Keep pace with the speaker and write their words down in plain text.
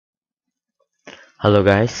Hello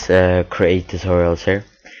guys, Cre8Tutorials here,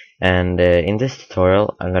 and in this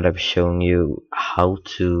tutorial I'm gonna be showing you how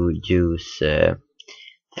to use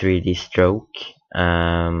 3D stroke.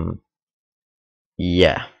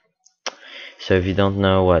 Yeah, so if you don't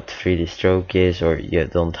know what 3D stroke is or you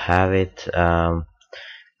don't have it, I'm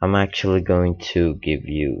actually going to give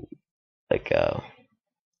you like a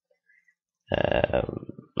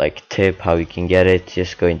tip how you can get it.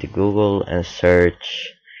 Just go into Google and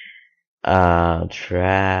search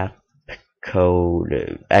trap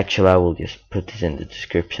code. Actually, I will just put this in the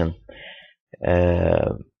description.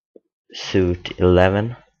 Suit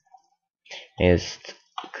 11. Just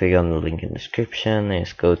click on the link in the description.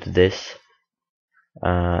 Just go to this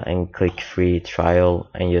and click free trial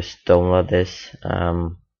and just download this.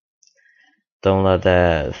 Download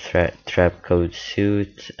the trap code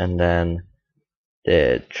suit and then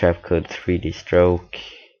the trap code 3D stroke,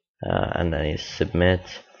 and then you submit.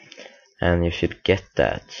 And you should get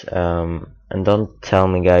that. And don't tell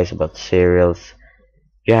me guys about serials.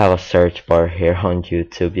 You have a search bar here on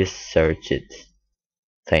YouTube, just search it.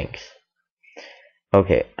 Thanks.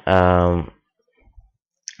 Okay, so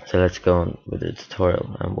let's go on with the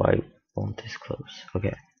tutorial and why won't this close.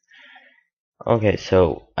 Okay,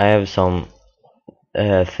 so I have some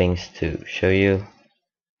things to show you.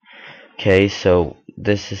 Okay, so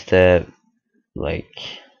this is the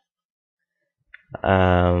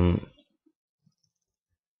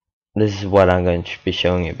this is what I'm going to be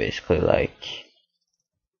showing you, basically like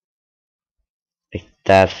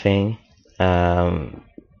that thing.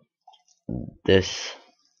 This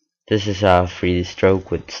is a 3D stroke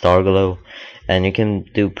with Starglow, and you can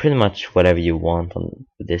do pretty much whatever you want on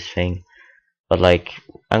this thing. But like,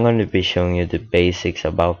 I'm going to be showing you the basics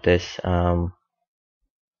about this.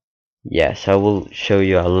 Yes, I will show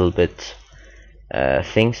you a little bit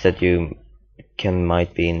things that you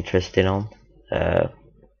might be interested on.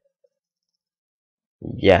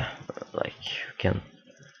 Yeah, like you can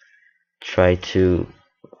try to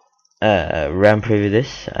RAM preview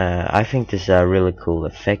this. I think this is a really cool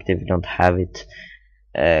effect. If you don't have it,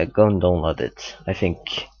 go and download it. I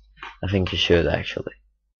think you should actually.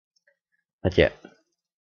 But yeah,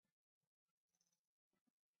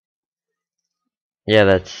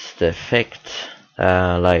 that's the effect.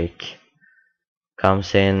 Like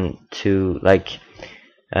comes in to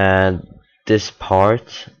this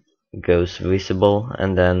part goes visible,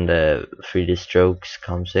 and then the 3D strokes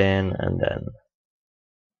comes in, and then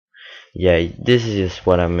yeah, this is just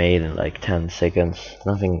what I made in like 10 seconds.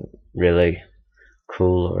 Nothing really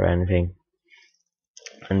cool or anything.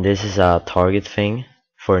 And this is a target thing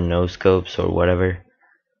for no scopes or whatever.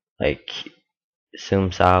 Like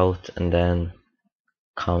zooms out and then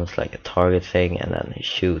comes like a target thing, and then he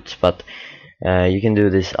shoots. But you can do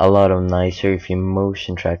this a lot of nicer if you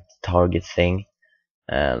motion track the target thing,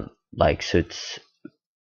 like so it's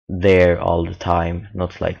there all the time,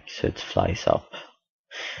 not like so it flies up.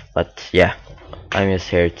 But yeah, I'm just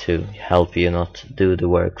here to help you, not do the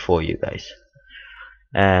work for you guys.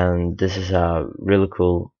 And this is a really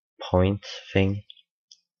cool point thing.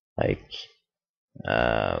 Like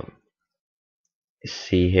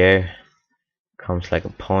see here, comes like a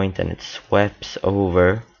point and it sweeps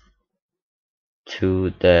over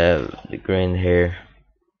to the grid here,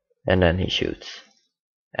 and then he shoots.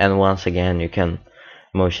 And once again, you can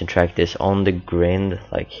motion track this on the grid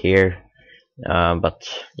like here, but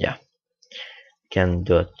yeah, you can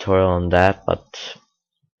do a tutorial on that. But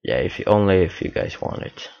yeah, if you guys want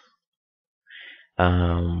it.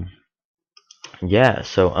 Yeah,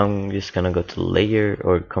 so I'm just gonna go to layer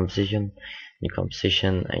or composition, new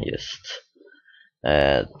composition, and just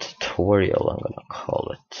tutorial I'm gonna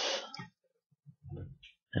call it,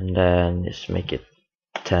 and then just make it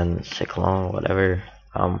 10 seconds long, whatever.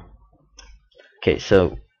 Okay,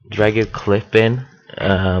 so drag your clip in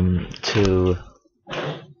to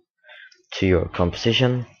your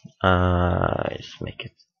composition. Just make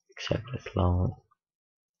it exactly as long.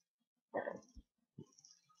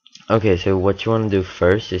 Okay, so what you want to do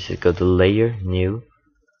first is to go to layer, new,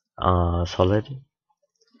 solid,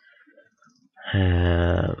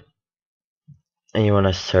 and you want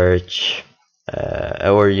to search,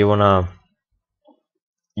 or you want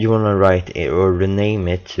to write it or rename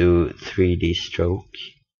it to 3D stroke.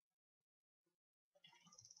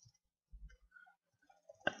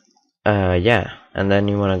 Yeah, and then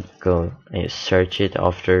you want to go and you search it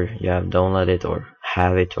after you have downloaded it or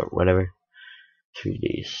have it or whatever.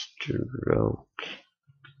 3D stroke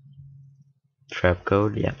trap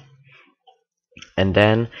code, yeah. And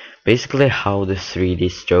then basically how the 3D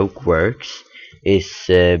stroke works is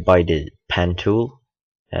by the pen tool.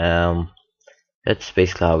 That's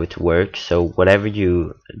basically how it works. So whatever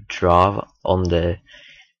you draw on the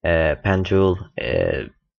pen tool, the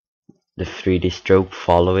 3D stroke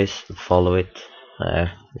follow it. Uh,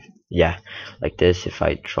 yeah, like this. If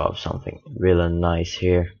I draw something really nice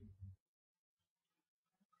here,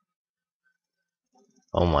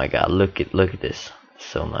 oh my god, look at this,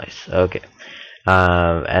 so nice. Okay,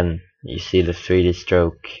 and you see the 3D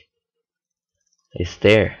stroke is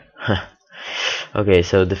there. Okay,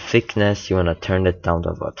 so the thickness, you wanna turn it down to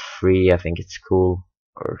about 3. I think it's cool.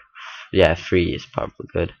 Or yeah, 3 is probably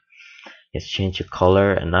good. Let's change the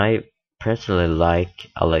color, and I personally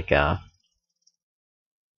I like a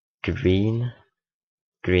green,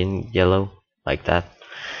 yellow, like that.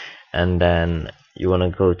 And then you wanna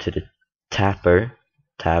go to the tab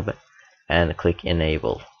and click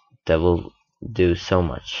enable. That will do so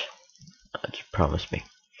much. Just promise me.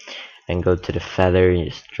 And go to the feather, you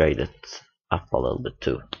just drag it up a little bit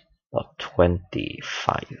too, about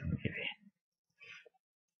 25 maybe.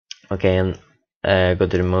 Okay, and go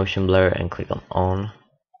to the motion blur and click on.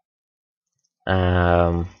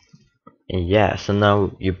 Yeah, so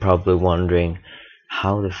now you're probably wondering,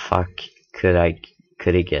 how the fuck could I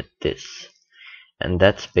get this? And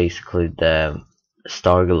that's basically the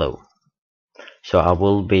Starglow. So I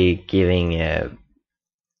will be giving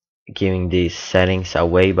these settings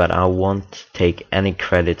away, but I won't take any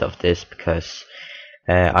credit of this because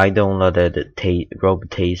I downloaded the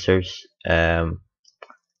ROBTAZOR's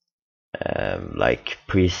like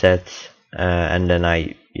presets, and then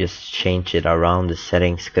I just changed it around the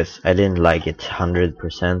settings because I didn't like it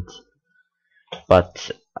 100%. But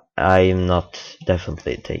I'm not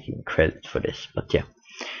definitely taking credit for this. But yeah.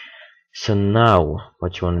 So now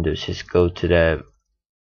what you want to do is just go to the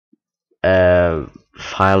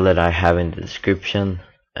file that I have in the description.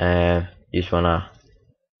 You just wanna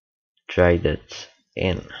drag that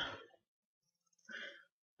in.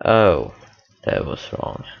 Oh, that was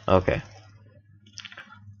wrong. Okay.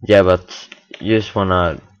 Yeah, but you just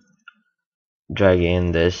wanna drag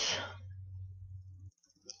in this.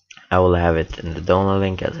 I will have it in the download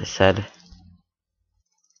link, as I said,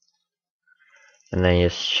 and then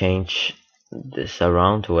just change this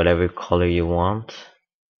around to whatever color you want.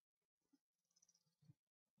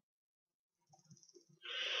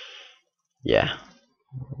 Yeah,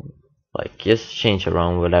 like just change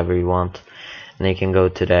around whatever you want, and you can go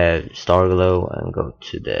to the Starglow and go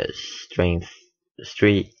to the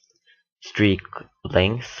streak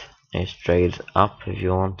length and straight up if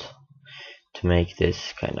you want to make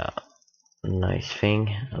this kind of nice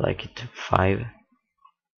thing. I like it to 5,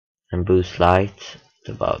 and boost light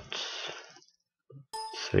to about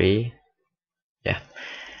 3. Yeah,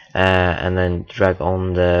 and then drag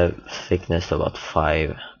on the thickness to about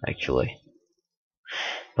 5 actually.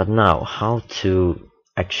 But now, how to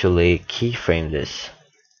actually keyframe this?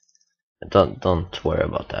 Don't worry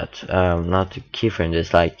about that. Now to keyframe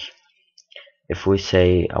this, like if we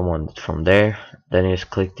say I want it from there, then you just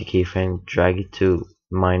click the keyframe, drag it to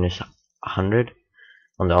 -100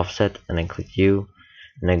 on the offset, and then click U,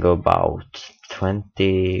 and then go about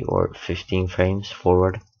 20 or 15 frames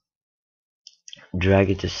forward, drag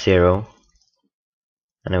it to 0,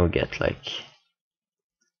 and then we get like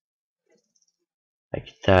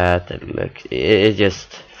that. And look, it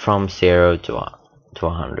just from 0 to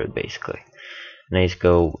 100 basically. And then just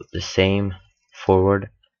go the same forward,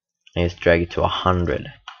 and just drag it to 100,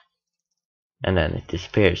 and then it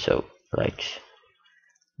disappears. So like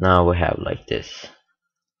now we have like this.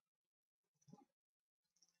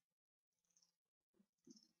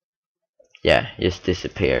 Yeah, it just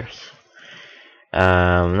disappears.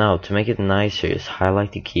 Now to make it nicer, just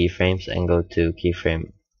highlight the keyframes and go to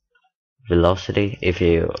keyframe velocity if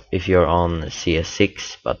you're on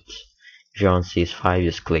CS6, but if you're on CS5,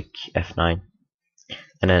 just click F9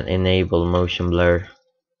 and then enable motion blur,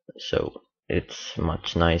 so it's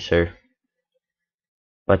much nicer.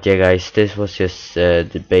 But yeah guys, this was just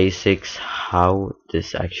the basics how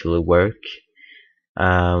this actually work.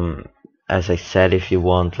 As I said, if you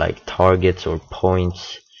want like targets or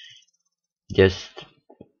points, just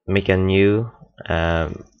make a new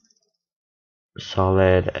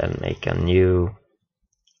solid and make a new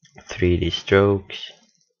 3D strokes,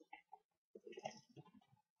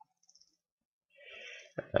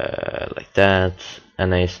 like that,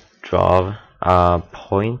 and I draw a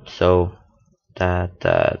point, so that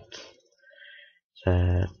that,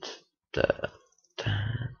 that,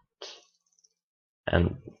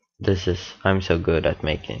 and this is, I'm so good at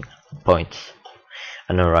making points,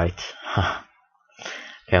 I know, right?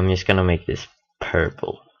 Okay, I'm just gonna make this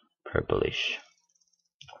purplish,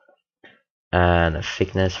 and a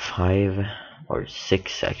thickness 5 or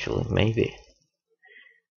 6 actually, maybe.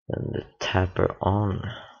 and the tapper on,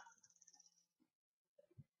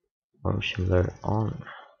 motion blur on.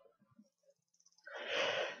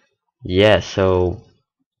 Yeah, so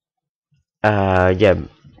yeah,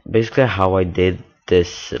 basically how I did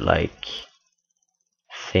this like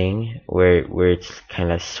thing where it's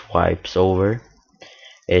kind of swipes over.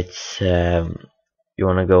 It's you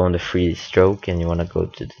want to go on the 3D stroke and you want to go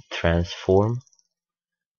to the transform,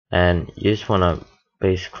 and you just want to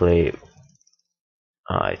basically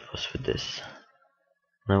it was for this.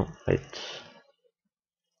 No, wait,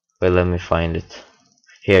 let me find it.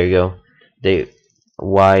 Here you go. The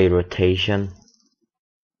Y rotation,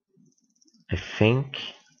 I think.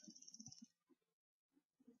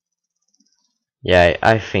 Yeah,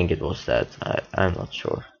 I think it was that. I'm not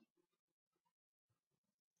sure.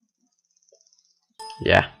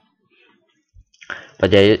 Yeah,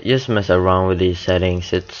 but yeah, you just mess around with these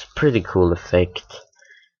settings. It's pretty cool effect.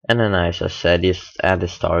 And then, as I said, just add the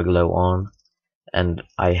Starglow on, and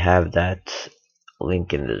I have that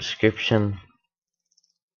link in the description.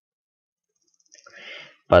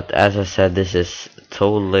 But as I said, this is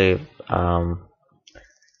totally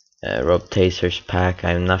ROBTAZOR's pack.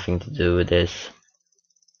 I have nothing to do with this.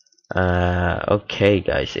 Okay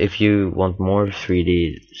guys, if you want more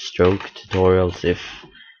 3D stroke tutorials, if you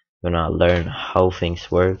wanna learn how things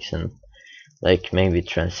works and like maybe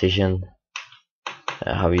transition,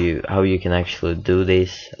 how you can actually do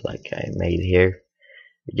this like I made here,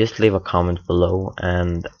 just leave a comment below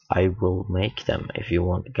and I will make them if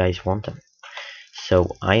you guys want them.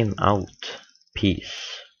 So I am out.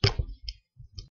 Peace.